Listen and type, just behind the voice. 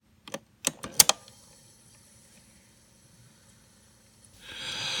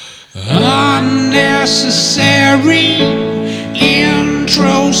unnecessary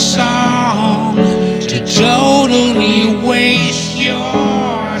intro song to totally waste your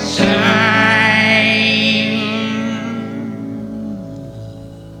time.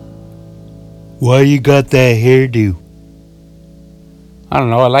 Why you got that hairdo? I don't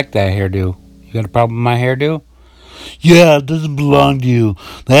know, I like that hairdo. You got a problem with my hairdo? Yeah, it doesn't belong to you.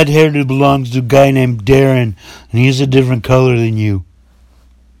 That hairdo belongs to a guy named Darren, and he's a different color than you.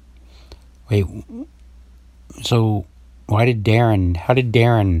 Wait, so how did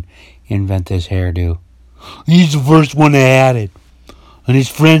Darren invent this hairdo? He's the first one that had it, and his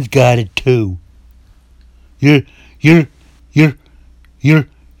friends got it too. You're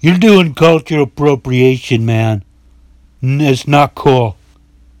doing culture appropriation, man. It's not cool.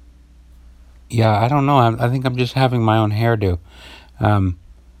 Yeah, I don't know. I think I'm just having my own hairdo.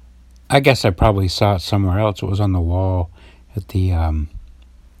 I guess I probably saw it somewhere else. It was on the wall at the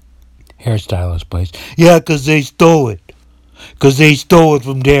hairstylist place. Yeah, 'cause they stole it. 'Cause they stole it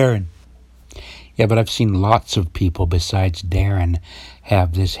from Darren. Yeah, but I've seen lots of people besides Darren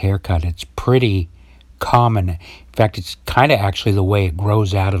have this haircut. It's pretty common. In fact, it's kind of actually the way it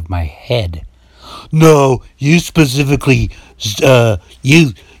grows out of my head. No, you specifically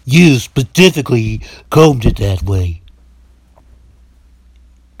combed it that way.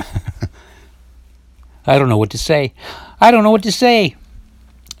 I don't know what to say.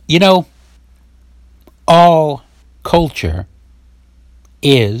 You know, all culture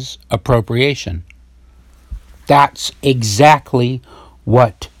is appropriation. That's exactly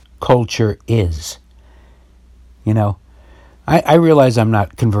what culture is. You know, I realize I'm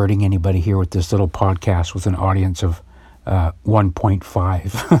not converting anybody here with this little podcast with an audience of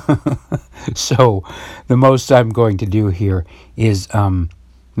 1.5. So the most I'm going to do here is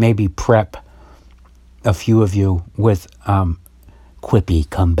maybe prep a few of you with quippy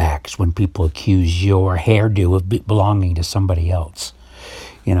comebacks when people accuse your hairdo of belonging to somebody else.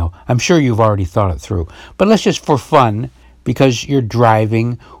 You know, I'm sure you've already thought it through. But let's just, for fun, because you're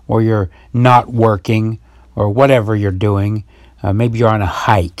driving or you're not working or whatever you're doing, maybe you're on a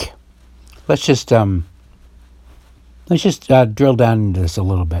hike. Let's just drill down into this a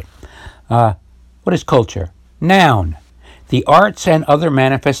little bit. What is culture? Noun. The arts and other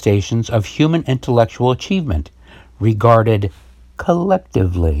manifestations of human intellectual achievement, regarded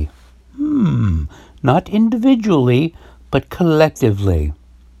collectively. Not individually, but collectively.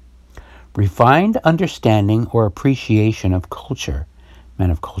 Refined understanding or appreciation of culture.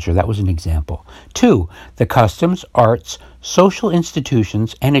 Man of culture, that was an example. 2, the customs, arts, social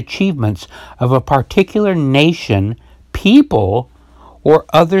institutions, and achievements of a particular nation, people, or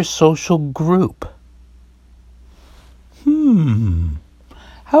other social group.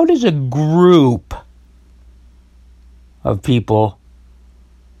 How does a group of people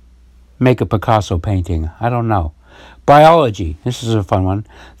make a Picasso painting? I don't know. Biology. This is a fun one.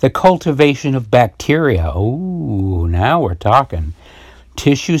 The cultivation of bacteria. Ooh, now we're talking.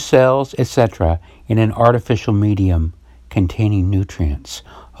 Tissue cells, etc., in an artificial medium containing nutrients.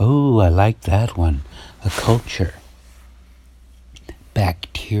 Oh, I like that one. A culture.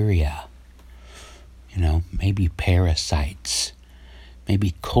 Bacteria. You know, maybe parasites.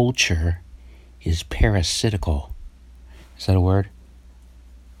 Maybe culture is parasitical. Is that a word?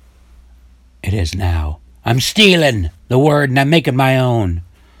 It is now. I'm stealing the word and I'm making my own.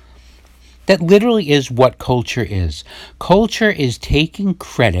 That literally is what culture is. Culture is taking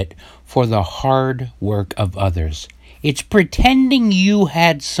credit for the hard work of others. It's pretending you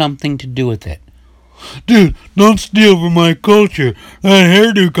had something to do with it. Dude, don't steal from my culture. That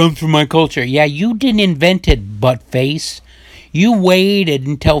hairdo comes from my culture. Yeah, you didn't invent it, buttface. You waited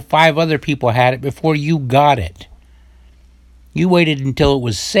until 5 other people had it before you got it. You waited until it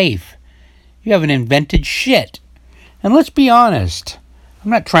was safe. You haven't invented shit. And let's be honest. I'm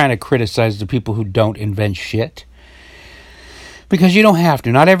not trying to criticize the people who don't invent shit. Because you don't have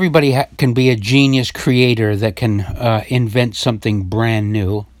to. Not everybody can be a genius creator that can invent something brand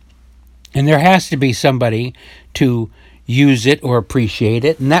new. And there has to be somebody to use it or appreciate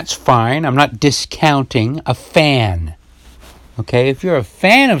it. And that's fine. I'm not discounting a fan. Okay? If you're a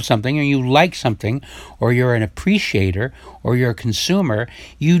fan of something or you like something or you're an appreciator or you're a consumer,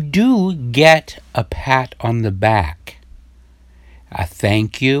 you do get a pat on the back. A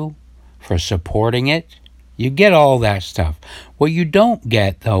thank you for supporting it. You get all that stuff. What you don't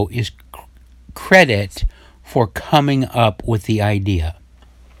get, though, is credit for coming up with the idea.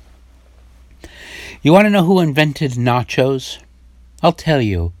 You want to know who invented nachos? I'll tell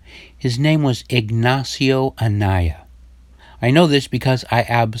you. His name was Ignacio Anaya. I know this because I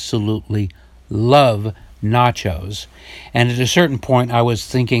absolutely love nachos. And at a certain point, I was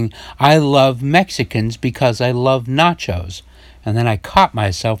thinking, I love Mexicans because I love nachos. And then I caught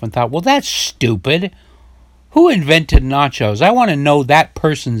myself and thought, well, that's stupid. Who invented nachos? I want to know that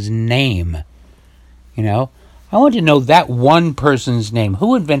person's name. You know? I want to know that one person's name.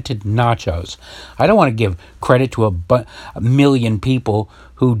 Who invented nachos? I don't want to give credit to a million people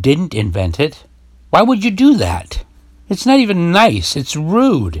who didn't invent it. Why would you do that? It's not even nice. It's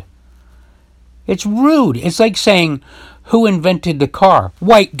rude. It's rude. It's like saying, who invented the car?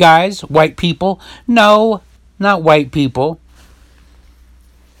 White guys, white people. No, not white people.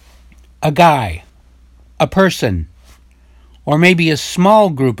 A guy, a person, or maybe a small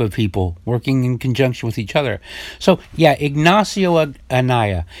group of people working in conjunction with each other. So, yeah, Ignacio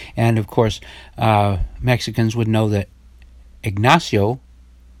Anaya. And, of course, Mexicans would know that Ignacio,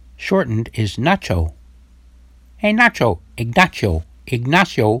 shortened, is Nacho. Hey, Nacho, Ignacio,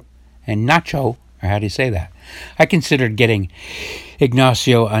 and Nacho, or how do you say that? I considered getting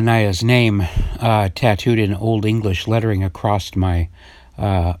Ignacio Anaya's name tattooed in Old English lettering across my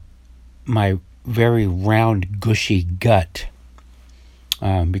my very round, gushy gut,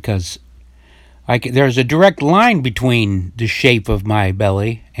 because there's a direct line between the shape of my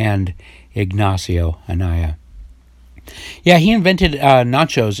belly and Ignacio Anaya. Yeah, he invented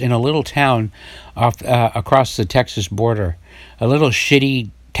nachos in a little town across the Texas border, a little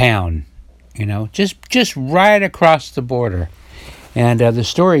shitty town, just right across the border. And the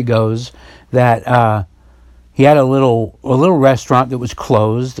story goes that he had a little restaurant that was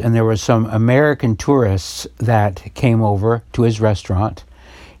closed, and there were some American tourists that came over to his restaurant.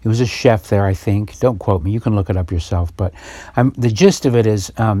 He was a chef there, I think. Don't quote me. You can look it up yourself. But the gist of it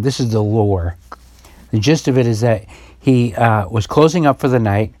is, this is the lore. The gist of it is that he was closing up for the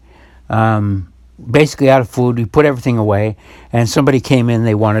night, basically out of food. He put everything away, and somebody came in.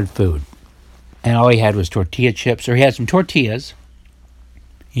 They wanted food. And all he had was tortilla chips, or he had some tortillas.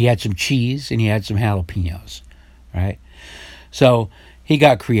 He had some cheese, and he had some jalapenos, right? So he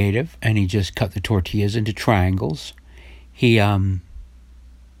got creative, and he just cut the tortillas into triangles. He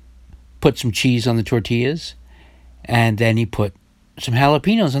put some cheese on the tortillas, and then he put some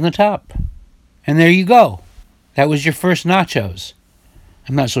jalapenos on the top. And there you go. That was your first nachos.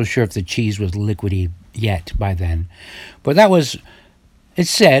 I'm not so sure if the cheese was liquidy yet by then. But it's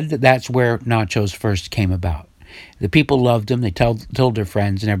said that that's where nachos first came about. The people loved them. They told their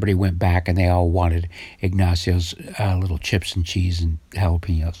friends, and everybody went back, and they all wanted Ignacio's little chips and cheese and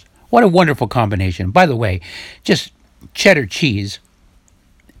jalapenos. What a wonderful combination. By the way, just cheddar cheese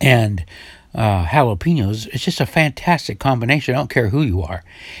and jalapenos, it's just a fantastic combination. I don't care who you are.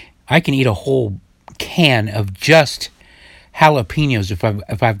 I can eat a whole can of just jalapenos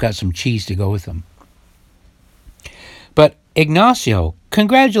if I've got some cheese to go with them. But Ignacio,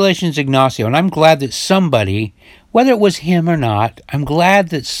 congratulations, Ignacio. And I'm glad that somebody, whether it was him or not, I'm glad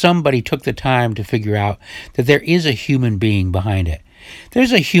that somebody took the time to figure out that there is a human being behind it.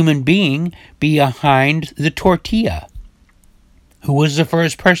 There's a human being behind the tortilla. Who was the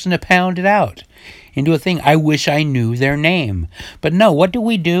first person to pound it out into a thing? I wish I knew their name. But no, what do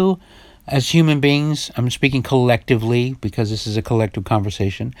we do as human beings? I'm speaking collectively because this is a collective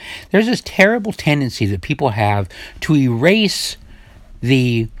conversation. There's this terrible tendency that people have to erase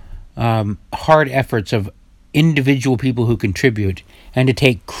the hard efforts of individual people who contribute and to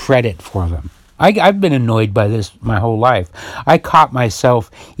take credit for them. I've been annoyed by this my whole life. I caught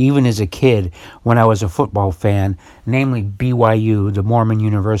myself, even as a kid, when I was a football fan, namely BYU, the Mormon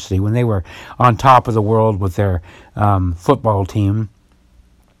University, when they were on top of the world with their football team.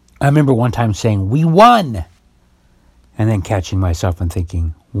 I remember one time saying, "We won!" And then catching myself and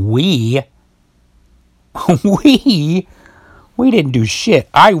thinking, we didn't do shit.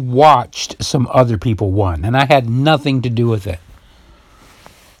 I watched some other people won, and I had nothing to do with it.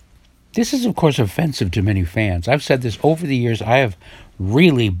 This is, of course, offensive to many fans. I've said this over the years. I have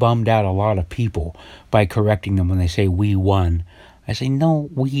really bummed out a lot of people by correcting them when they say we won. I say, no,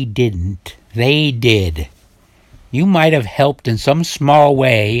 we didn't. They did. You might have helped in some small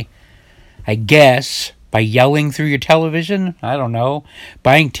way, I guess, by yelling through your television. I don't know.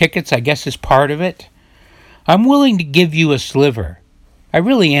 Buying tickets, I guess, is part of it. I'm willing to give you a sliver. I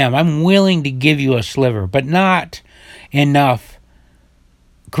really am. I'm willing to give you a sliver, but not enough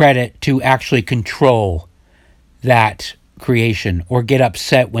credit to actually control that creation or get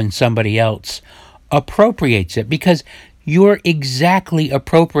upset when somebody else appropriates it, because you're exactly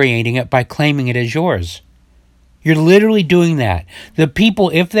appropriating it by claiming it as yours. You're literally doing that. The people,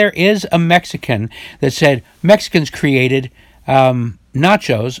 if there is a Mexican that said Mexicans created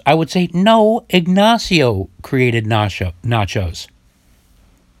nachos, I would say, no, Ignacio created nachos.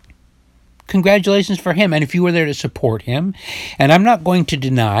 congratulations for him. And if you were there to support him, and I'm not going to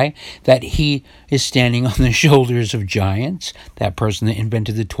deny that he is standing on the shoulders of giants, that person that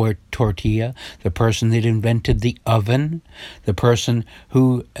invented the tortilla, the person that invented the oven, the person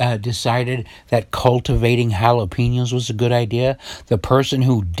who decided that cultivating jalapenos was a good idea, the person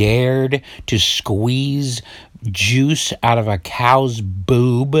who dared to squeeze juice out of a cow's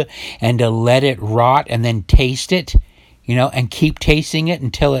boob and to let it rot and then taste it, and keep tasting it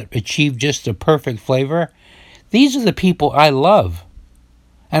until it achieved just the perfect flavor. These are the people I love.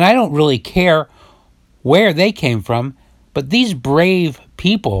 And I don't really care where they came from, but these brave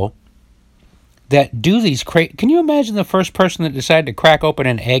people that do these can you imagine the first person that decided to crack open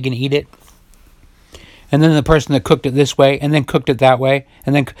an egg and eat it? And then the person that cooked it this way, and then cooked it that way,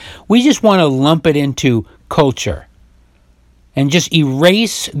 and then we just want to lump it into culture and just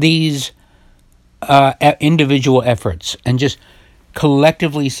erase these individual efforts and just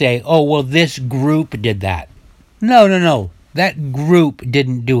collectively say, oh, well, this group did that. No. That group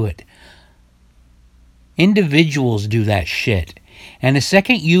didn't do it. Individuals do that shit. And the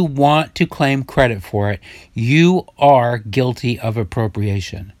second you want to claim credit for it, you are guilty of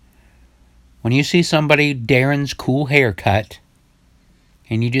appropriation. When you see somebody, Darren's cool haircut,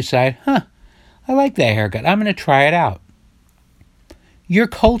 and you decide, I like that haircut, I'm going to try it out. You're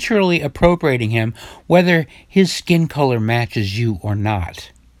culturally appropriating him, whether his skin color matches you or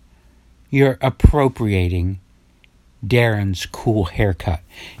not. You're appropriating Darren's cool haircut.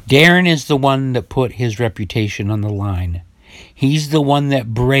 Darren is the one that put his reputation on the line. He's the one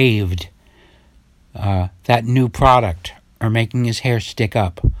that braved that new product, or making his hair stick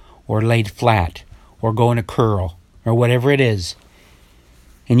up, or laid flat, or go in a curl, or whatever it is.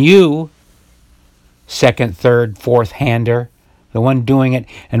 And you, second, third, fourth hander, the one doing it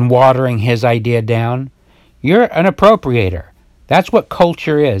and watering his idea down, you're an appropriator. That's what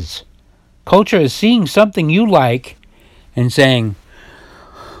culture is. Culture is seeing something you like and saying,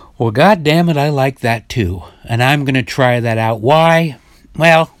 well, God damn it, I like that too. And I'm going to try that out. Why?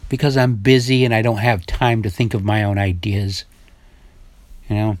 Well, because I'm busy and I don't have time to think of my own ideas.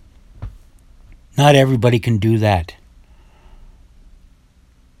 Not everybody can do that.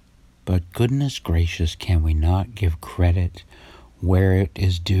 But goodness gracious, can we not give credit where it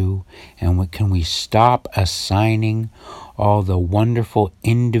is due? And can we stop assigning all the wonderful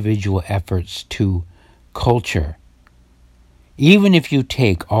individual efforts to culture? Even if you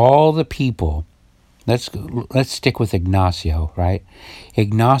take all the people, let's stick with Ignacio, right?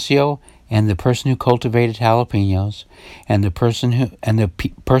 Ignacio and the person who cultivated jalapenos, and the person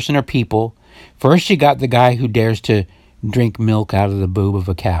person or people. First, you got the guy who dares to drink milk out of the boob of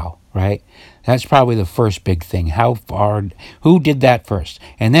a cow, right? That's probably the first big thing. Who did that first?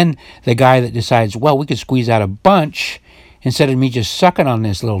 And then the guy that decides, well, we could squeeze out a bunch instead of me just sucking on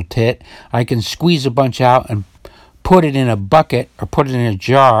this little tit. I can squeeze a bunch out and put it in a bucket, or put it in a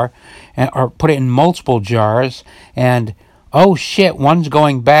jar, or put it in multiple jars, and oh shit, one's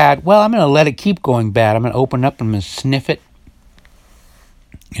going bad. Well, I'm going to let it keep going bad. I'm going to open up and I'm going to sniff it.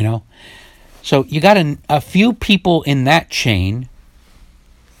 So you got a few people in that chain.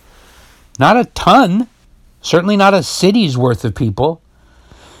 Not a ton. Certainly not a city's worth of people.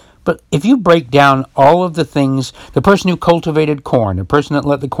 But if you break down all of the things, the person who cultivated corn, the person that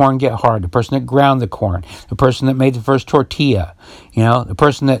let the corn get hard, the person that ground the corn, the person that made the first tortilla, the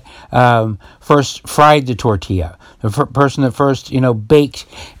person that first fried the tortilla, the person that first, baked.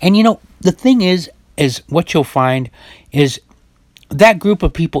 And, the thing is what you'll find is that group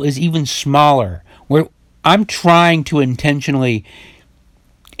of people is even smaller, where I'm trying to intentionally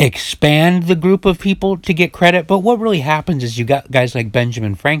expand the group of people to get credit. But what really happens is you got guys like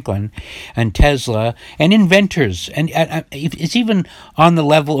Benjamin Franklin and Tesla and inventors, and it's even on the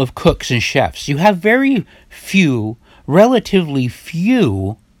level of cooks and chefs. You have relatively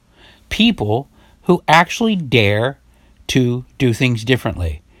few people who actually dare to do things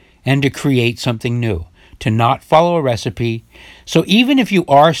differently and to create something new, to not follow a recipe. So even if you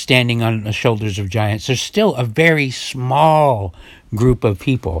are standing on the shoulders of giants, there's still a very small group of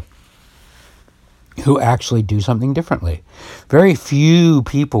people who actually do something differently. Very few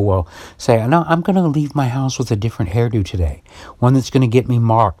people will say, no, I'm going to leave my house with a different hairdo today, one that's going to get me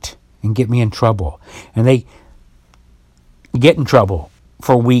marked and get me in trouble. And they get in trouble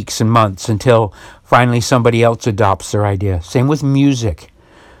for weeks and months until finally somebody else adopts their idea. Same with music.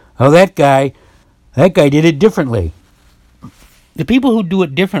 Oh, that guy did it differently. The people who do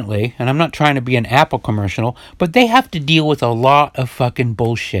it differently, and I'm not trying to be an Apple commercial, but they have to deal with a lot of fucking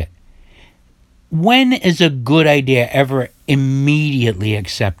bullshit. When is a good idea ever immediately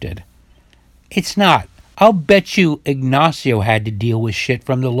accepted? It's not. I'll bet you Ignacio had to deal with shit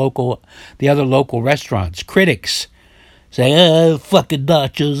from the other local restaurants. Critics say, fucking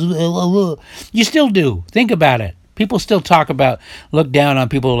nachos. You still do. Think about it. People still look down on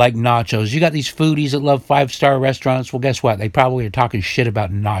people who like nachos. You got these foodies that love 5-star restaurants. Well, guess what? They probably are talking shit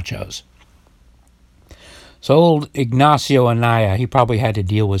about nachos. So old Ignacio Anaya, he probably had to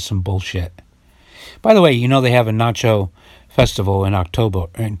deal with some bullshit. By the way, they have a nacho festival in October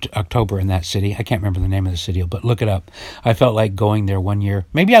in that city. I can't remember the name of the city, but look it up. I felt like going there one year.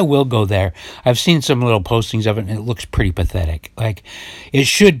 Maybe I will go there. I've seen some little postings of it, and it looks pretty pathetic. Like, it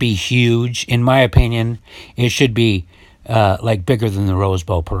should be huge. In my opinion, it should be like bigger than the Rose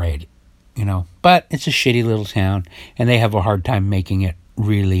Bowl parade, But it's a shitty little town, and they have a hard time making it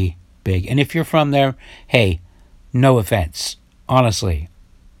really big. And if you're from there, hey, no offense. Honestly,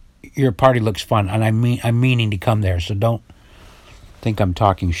 your party looks fun, and I'm meaning to come there, so don't think I'm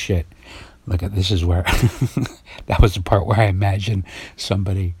talking shit. Look at this is where that was the part where I imagine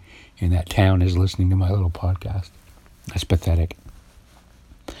somebody in that town is listening to my little podcast. That's pathetic.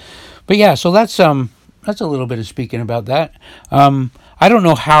 But yeah, so that's a little bit of speaking about that. I don't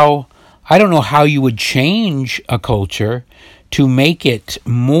know how you would change a culture to make it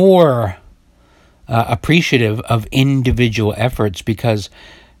more appreciative of individual efforts, because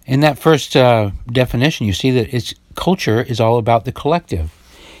in that first definition, you see that culture is all about the collective.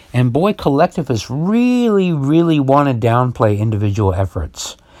 And boy, collectivists really, really want to downplay individual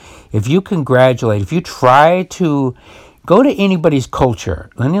efforts. If you try to go to anybody's culture,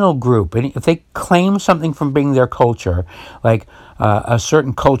 any little group, and if they claim something from being their culture, like a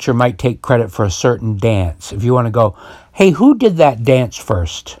certain culture might take credit for a certain dance. If you want to go, hey, who did that dance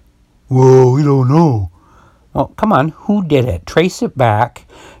first? Well, we don't know. Well, come on, who did it? Trace it back.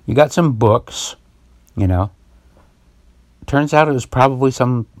 You got some books, Turns out it was probably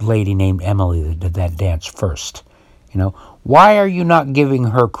some lady named Emily that did that dance first. Why are you not giving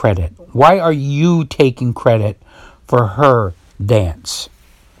her credit? Why are you taking credit for her dance?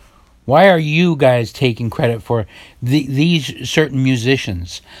 Why are you guys taking credit for these certain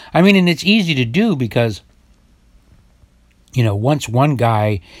musicians? I mean, and it's easy to do because, once one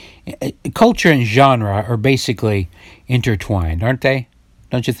guy... Culture and genre are basically intertwined, aren't they?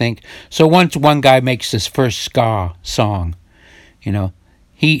 Don't you think? So once one guy makes this first ska song,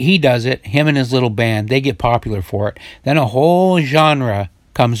 he does it, him and his little band, they get popular for it. Then a whole genre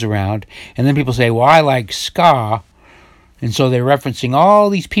comes around, and then people say, well, I like ska. And so they're referencing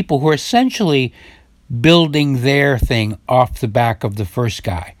all these people who are essentially building their thing off the back of the first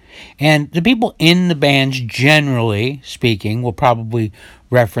guy. And the people in the bands, generally speaking, will probably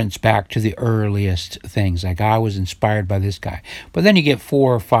reference back to the earliest things. Like, I was inspired by this guy. But then you get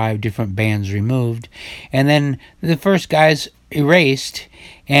 4 or 5 different bands removed. And then the first guy's erased.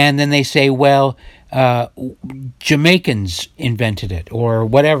 And then they say, well, Jamaicans invented it or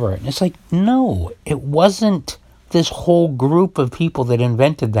whatever. And it's like, no, it wasn't this whole group of people that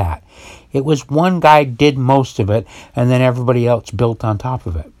invented that. It was one guy did most of it, and then everybody else built on top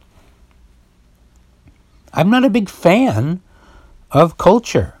of it. I'm not a big fan of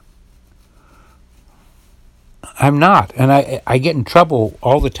culture. I'm not. And I get in trouble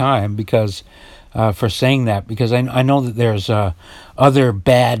all the time because for saying that, because I know that there's other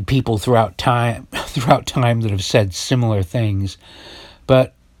bad people throughout time that have said similar things.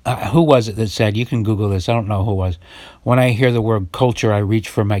 But who was it that said, you can Google this, I don't know who it was, when I hear the word culture, I reach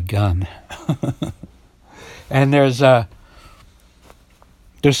for my gun. And there's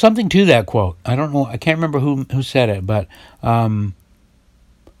something to that quote. I don't know, I can't remember who said it, but to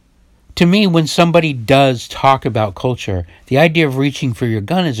me, when somebody does talk about culture, the idea of reaching for your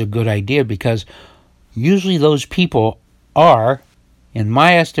gun is a good idea, because usually those people are, in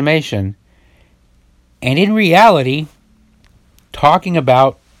my estimation, and in reality, talking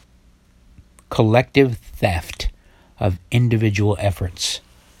about collective theft of individual efforts.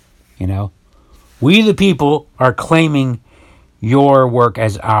 We the people are claiming your work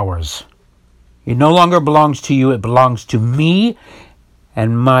as ours. It no longer belongs to you, it belongs to me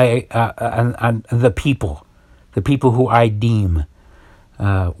and my and the people who I deem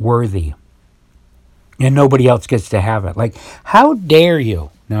worthy. And nobody else gets to have it. Like, how dare you?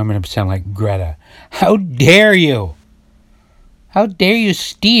 Now I'm going to sound like Greta. How dare you? How dare you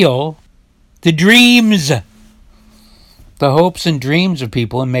steal the dreams, the hopes and dreams of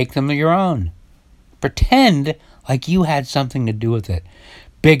people, and make them your own? Pretend like you had something to do with it,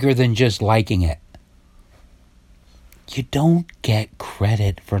 bigger than just liking it. You don't get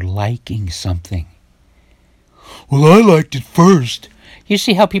credit for liking something. Well, I liked it first. You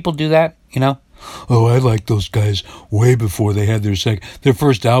see how people do that, Oh, I liked those guys way before they had their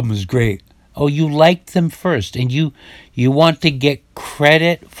first album is great. Oh, you liked them first, and you want to get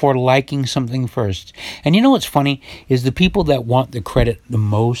credit for liking something first. And you know what's funny is the people that want the credit the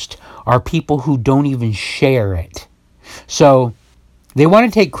most are people who don't even share it. So they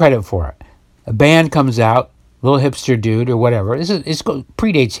want to take credit for it. A band comes out, little hipster dude or whatever. It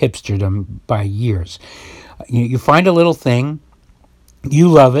predates hipsterdom by years. You find a little thing, you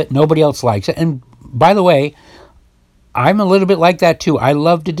love it, nobody else likes it. And by the way, I'm a little bit like that too. I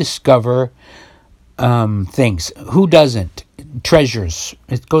love to discover things. Who doesn't? Treasures.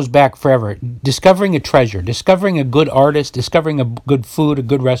 It goes back forever. Discovering a treasure, discovering a good artist, discovering a good food, a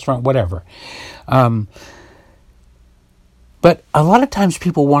good restaurant, whatever. But a lot of times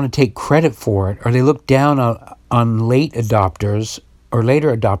people want to take credit for it, or they look down on late adopters or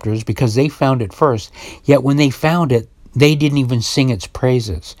later adopters because they found it first. Yet when they found it, they didn't even sing its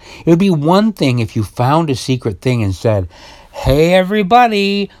praises. It would be one thing if you found a secret thing and said, hey,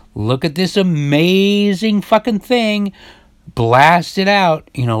 everybody, look at this amazing fucking thing. Blast it out,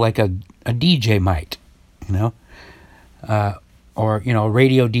 like a DJ might, or, a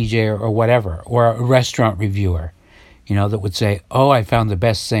radio DJ or whatever, or a restaurant reviewer, that would say, oh, I found the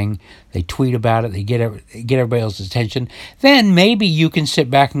best thing. They tweet about it. They get everybody else's attention. Then maybe you can sit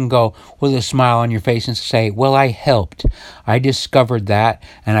back and go with a smile on your face and say, well, I helped. I discovered that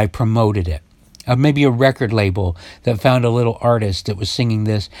and I promoted it. Maybe a record label that found a little artist that was singing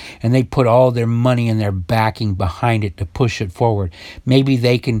this and they put all their money and their backing behind it to push it forward. Maybe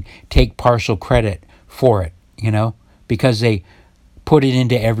they can take partial credit for it, because they put it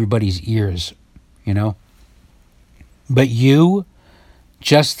into everybody's ears, But you,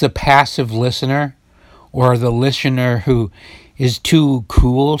 just the passive listener, or the listener who is too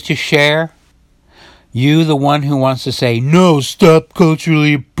cool to share, you, the one who wants to say, no, stop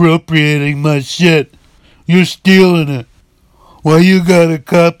culturally appropriating my shit. You're stealing it. Why you gotta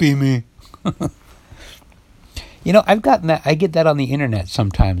copy me? I've gotten that. I get that on the internet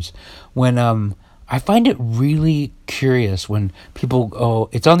sometimes when I find it really curious when people go,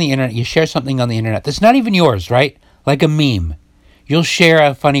 it's on the internet, you share something on the internet that's not even yours, right? Like a meme. You'll share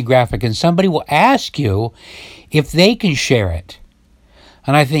a funny graphic and somebody will ask you if they can share it.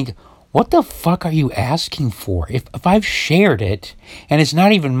 And I think, what the fuck are you asking for? If I've shared it and it's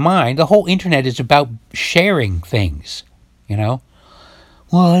not even mine, the whole internet is about sharing things, Well,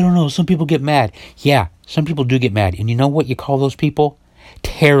 I don't know. Some people get mad. Yeah, some people do get mad. And you know what you call those people?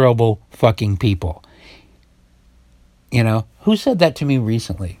 Terrible fucking people. Who said that to me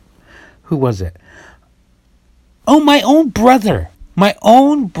recently? Who was it? Oh, my own brother.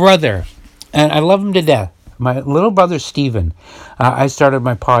 And I love him to death. My little brother, Steven. I started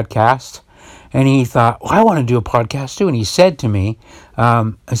my podcast, and he thought, well, I want to do a podcast too. And he said to me,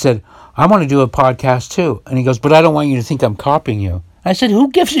 I said, I want to do a podcast too. And he goes, but I don't want you to think I'm copying you. I said,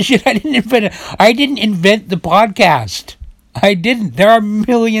 who gives a shit? I didn't invent the podcast. I didn't. There are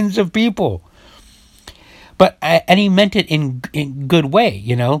millions of people. And he meant it in good way,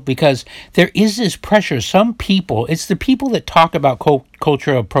 because there is this pressure. Some people, it's the people that talk about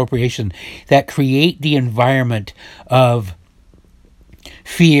cultural appropriation that create the environment of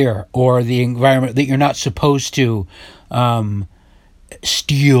fear, or the environment that you're not supposed to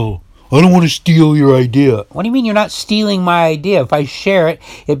steal. I don't want to steal your idea. What do you mean you're not stealing my idea? If I share it,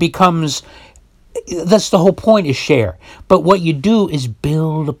 it becomes, that's the whole point, is share. But what you do is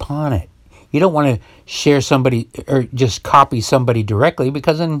build upon it. You don't want to share somebody or just copy somebody directly,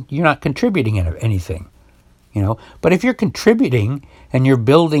 because then you're not contributing anything, But if you're contributing and you're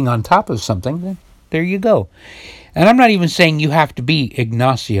building on top of something, then there you go. And I'm not even saying you have to be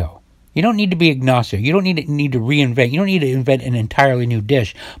Ignacio. You don't need to be Ignacio. You don't need to reinvent. You don't need to invent an entirely new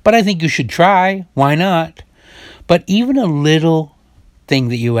dish. But I think you should try. Why not? But even a little thing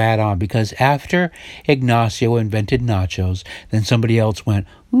that you add on, because after Ignacio invented nachos, then somebody else went,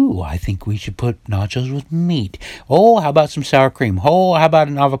 ooh, I think we should put nachos with meat. Oh, how about some sour cream? Oh, how about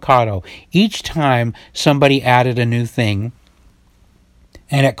an avocado? Each time somebody added a new thing,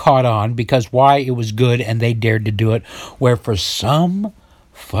 and it caught on, because why? It was good and they dared to do it, where for some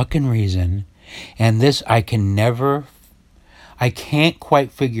fucking reason, and this I can't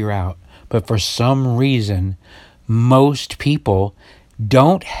quite figure out, but for some reason, most people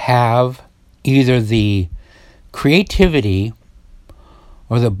don't have either the creativity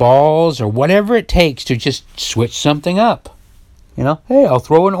or the balls or whatever it takes to just switch something up. Hey, I'll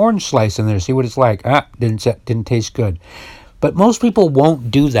throw an orange slice in there, see what it's like. Didn't taste good. But most people won't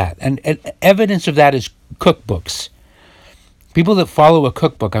do that. And evidence of that is cookbooks. People that follow a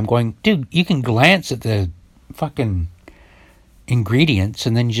cookbook, I'm going, dude, you can glance at the fucking ingredients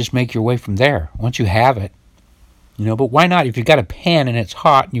and then you just make your way from there once you have it. But why not? If you've got a pan and it's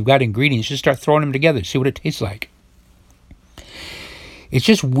hot and you've got ingredients, just start throwing them together, see what it tastes like. It's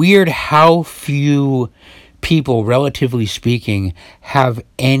just weird how few people, relatively speaking, have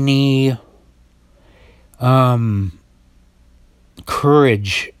any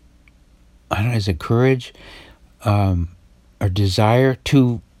courage. I don't know, is it courage or desire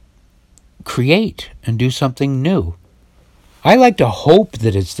to create and do something new? I like to hope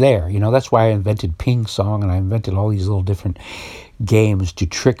that it's there. That's why I invented Ping Song, and I invented all these little different games to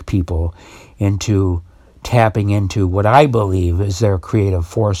trick people into tapping into what I believe is their creative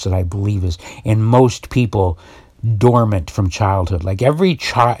force, that I believe is in most people dormant from childhood. Like every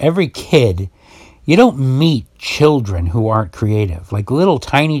kid, you don't meet children who aren't creative. Like little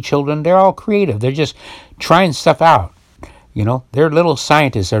tiny children, they're all creative. They're just trying stuff out. They're little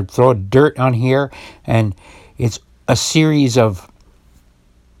scientists. They're throwing dirt on here, and it's a series of,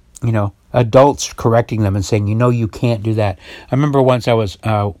 adults correcting them and saying, you can't do that. I remember once I was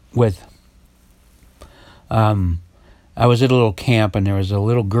I was at a little camp, and there was a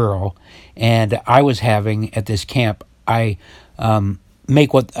little girl, and I was having, at this camp, I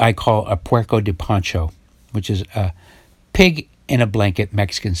make what I call a puerco de pancho, which is a pig in a blanket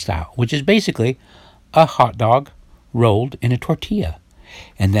Mexican style, which is basically a hot dog rolled in a tortilla.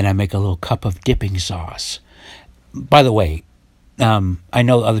 And then I make a little cup of dipping sauce. By the way, I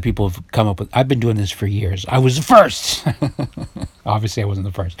know other people have come up with, I've been doing this for years. I was the first. Obviously I wasn't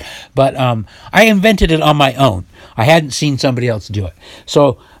the first, but I invented it on my own. I hadn't seen somebody else do it.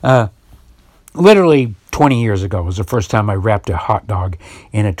 So literally 20 years ago was the first time I wrapped a hot dog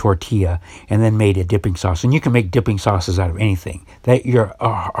in a tortilla and then made a dipping sauce. And you can make dipping sauces out of anything.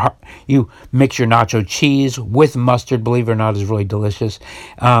 You mix your nacho cheese with mustard, believe it or not, is really delicious.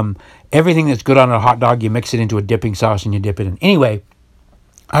 Everything that's good on a hot dog, you mix it into a dipping sauce and you dip it in. Anyway,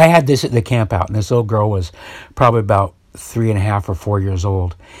 I had this at the camp out, and this little girl was probably about 3.5 or 4 years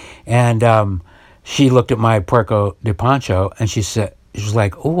old. And she looked at my puerco de pancho, and she was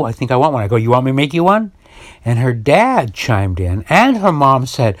like, "Oh, I think I want one." I go, "You want me to make you one?" And her dad chimed in, and her mom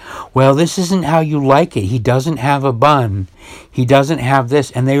said, "Well, this isn't how you like it. He doesn't have a bun. He doesn't have this."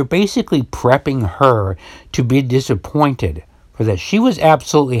 And they were basically prepping her to be disappointed for this. She was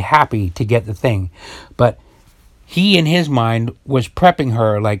absolutely happy to get the thing, but he, in his mind, was prepping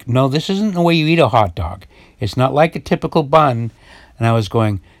her like, "No, this isn't the way you eat a hot dog. It's not like a typical bun." And I was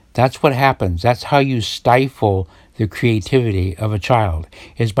going, that's what happens. That's how you stifle the creativity of a child,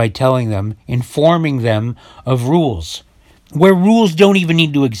 is by telling them, informing them of rules, where rules don't even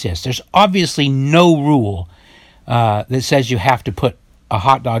need to exist. There's obviously no rule that says you have to put a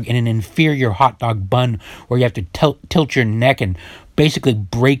hot dog in an inferior hot dog bun where you have to tilt your neck and basically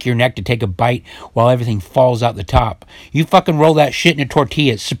break your neck to take a bite while everything falls out the top. You fucking roll that shit in a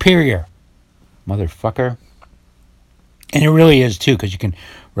tortilla. It's superior, motherfucker. And it really is, too, because you can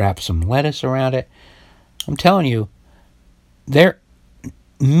wrap some lettuce around it. I'm telling you, a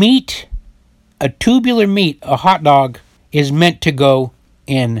tubular meat, a hot dog, is meant to go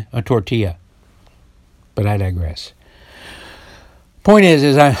in a tortilla. But I digress. Point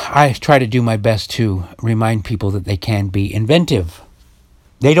is I try to do my best to remind people that they can be inventive.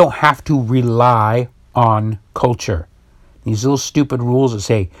 They don't have to rely on culture. These little stupid rules that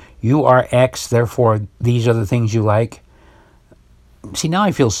say, you are X, therefore these are the things you like. See, now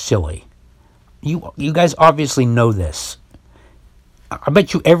I feel silly. You guys obviously know this. I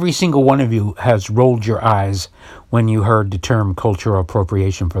bet you every single one of you has rolled your eyes when you heard the term cultural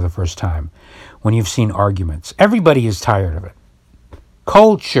appropriation for the first time, when you've seen arguments. Everybody is tired of it.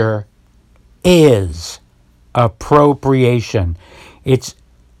 Culture is appropriation. It's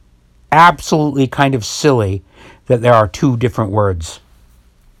absolutely kind of silly that there are two different words.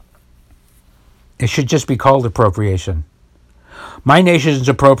 It should just be called appropriation. My nation's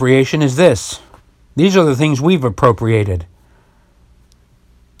appropriation is this. These are the things we've appropriated.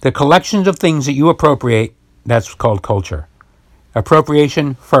 The collections of things that you appropriate, that's called culture.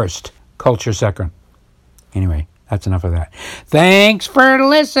 Appropriation first, culture second. Anyway, that's enough of that. Thanks for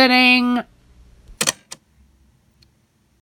listening.